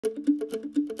My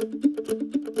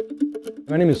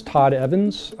name is Todd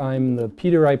Evans. I'm the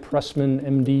Peter I. Pressman,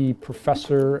 MD,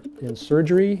 Professor in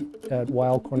Surgery at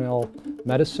Weill Cornell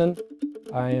Medicine.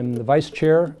 I am the Vice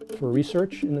Chair for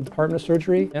Research in the Department of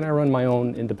Surgery, and I run my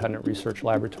own independent research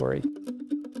laboratory.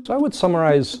 So I would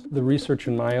summarize the research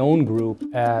in my own group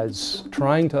as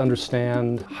trying to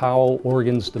understand how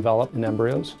organs develop in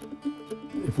embryos.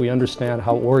 If we understand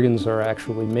how organs are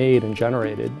actually made and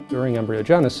generated during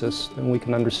embryogenesis, then we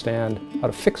can understand how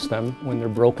to fix them when they're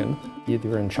broken,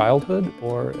 either in childhood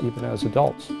or even as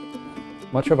adults.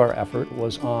 Much of our effort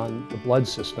was on the blood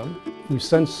system. We've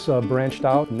since branched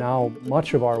out. Now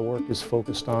much of our work is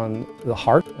focused on the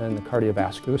heart and the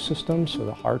cardiovascular system, so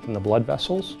the heart and the blood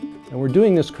vessels. And we're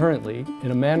doing this currently in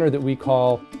a manner that we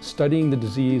call studying the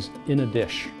disease in a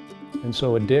dish. And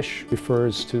so a dish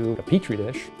refers to a petri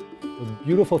dish. The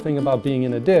beautiful thing about being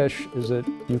in a dish is that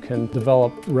you can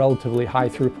develop relatively high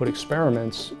throughput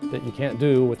experiments that you can't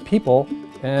do with people,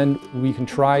 and we can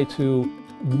try to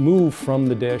move from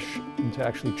the dish into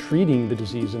actually treating the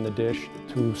disease in the dish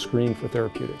to screen for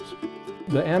therapeutics.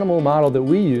 The animal model that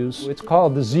we use, it's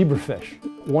called the zebrafish.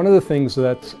 One of the things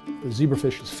that the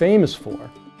zebrafish is famous for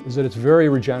is that it's very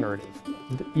regenerative.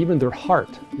 Even their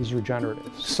heart is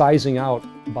regenerative, sizing out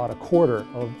about a quarter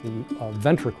of the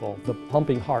ventricle, the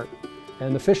pumping heart,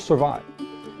 and the fish survive.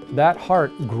 That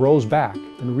heart grows back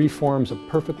and reforms a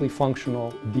perfectly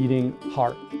functional beating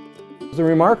heart. The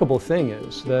remarkable thing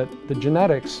is that the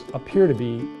genetics appear to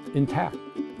be intact.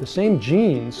 The same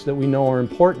genes that we know are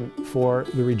important for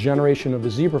the regeneration of the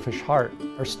zebrafish heart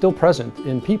are still present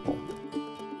in people.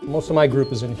 Most of my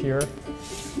group is in here,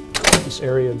 this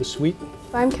area of the suite.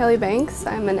 I'm Kelly Banks.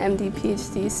 I'm an MD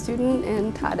PhD student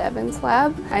in Todd Evans'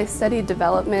 lab. I study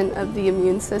development of the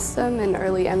immune system in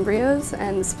early embryos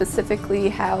and specifically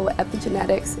how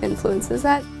epigenetics influences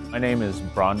that. My name is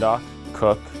Brondock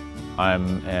Cook.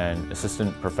 I'm an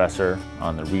assistant professor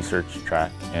on the research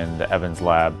track in the Evans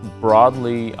lab.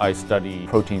 Broadly, I study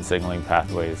protein signaling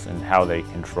pathways and how they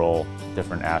control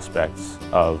different aspects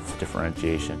of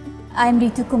differentiation. I'm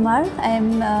Ritu Kumar.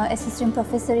 I'm assistant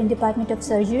professor in Department of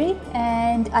Surgery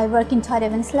and I work in Todd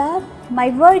Evans' lab. My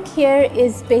work here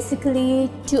is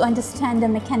basically to understand the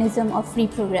mechanism of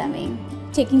reprogramming,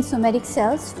 taking somatic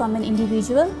cells from an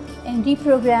individual and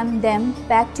reprogram them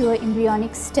back to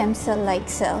embryonic stem cell-like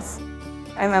cells.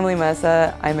 I'm Emily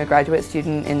Mercer. I'm a graduate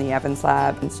student in the Evans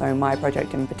lab, and so my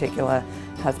project in particular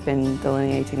has been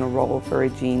delineating a role for a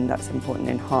gene that's important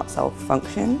in heart cell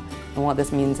function. And what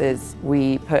this means is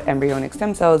we put embryonic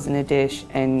stem cells in a dish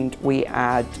and we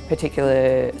add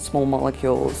particular small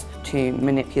molecules to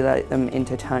manipulate them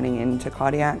into turning into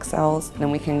cardiac cells. And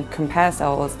then we can compare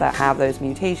cells that have those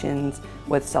mutations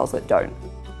with cells that don't.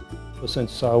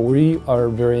 Since we are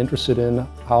very interested in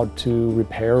how to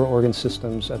repair organ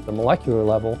systems at the molecular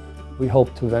level, we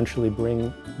hope to eventually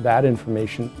bring that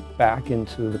information back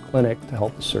into the clinic to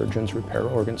help the surgeons repair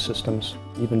organ systems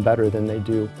even better than they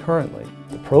do currently.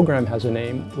 The program has a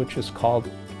name which is called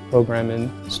Program in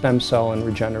Stem Cell and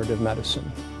Regenerative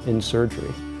Medicine in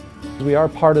Surgery. We are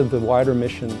part of the wider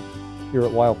mission here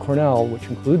at Weill Cornell, which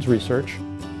includes research,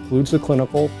 includes the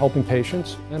clinical, helping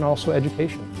patients, and also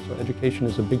education. So education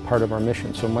is a big part of our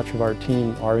mission. So much of our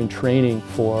team are in training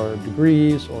for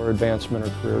degrees or advancement or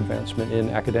career advancement in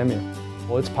academia.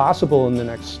 Well, it's possible in the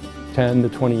next 10 to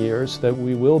 20 years that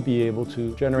we will be able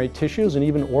to generate tissues and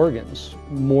even organs.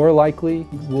 More likely,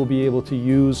 we'll be able to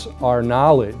use our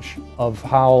knowledge of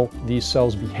how these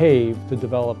cells behave to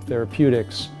develop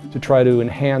therapeutics to try to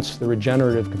enhance the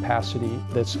regenerative capacity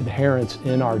that's inherent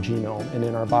in our genome and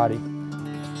in our body.